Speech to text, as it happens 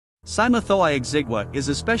Cymothoa exiqua is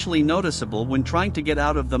especially noticeable when trying to get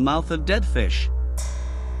out of the mouth of dead fish.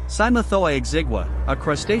 Cymothoa exiqua, a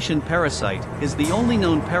crustacean parasite, is the only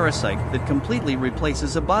known parasite that completely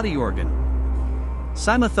replaces a body organ.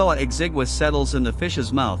 Cymothoa exiqua settles in the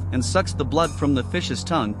fish's mouth and sucks the blood from the fish's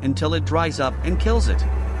tongue until it dries up and kills it.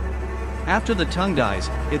 After the tongue dies,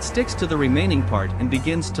 it sticks to the remaining part and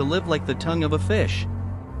begins to live like the tongue of a fish.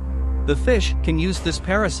 The fish can use this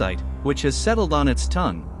parasite, which has settled on its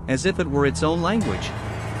tongue, as if it were its own language.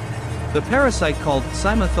 The parasite called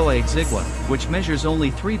Cymothoa exiqua, which measures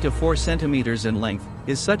only 3 to 4 centimeters in length,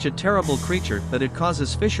 is such a terrible creature that it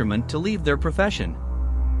causes fishermen to leave their profession.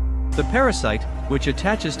 The parasite, which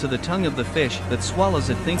attaches to the tongue of the fish that swallows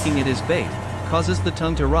it thinking it is bait, causes the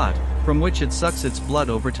tongue to rot, from which it sucks its blood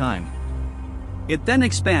over time. It then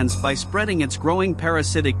expands by spreading its growing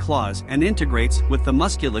parasitic claws and integrates with the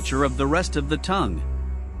musculature of the rest of the tongue.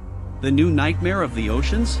 The new nightmare of the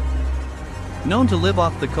oceans? Known to live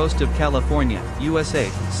off the coast of California, USA,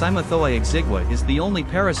 Cymothoa exiqua is the only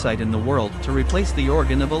parasite in the world to replace the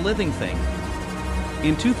organ of a living thing.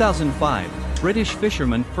 In 2005, British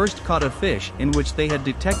fishermen first caught a fish in which they had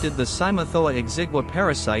detected the Cymothoa exiqua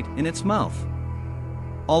parasite in its mouth.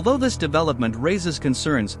 Although this development raises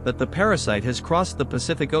concerns that the parasite has crossed the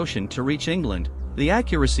Pacific Ocean to reach England, the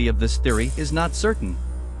accuracy of this theory is not certain.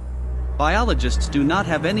 Biologists do not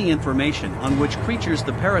have any information on which creatures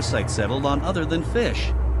the parasite settled on other than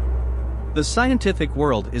fish. The scientific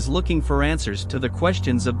world is looking for answers to the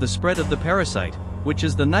questions of the spread of the parasite, which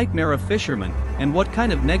is the nightmare of fishermen, and what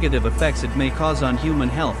kind of negative effects it may cause on human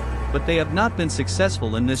health, but they have not been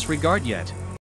successful in this regard yet.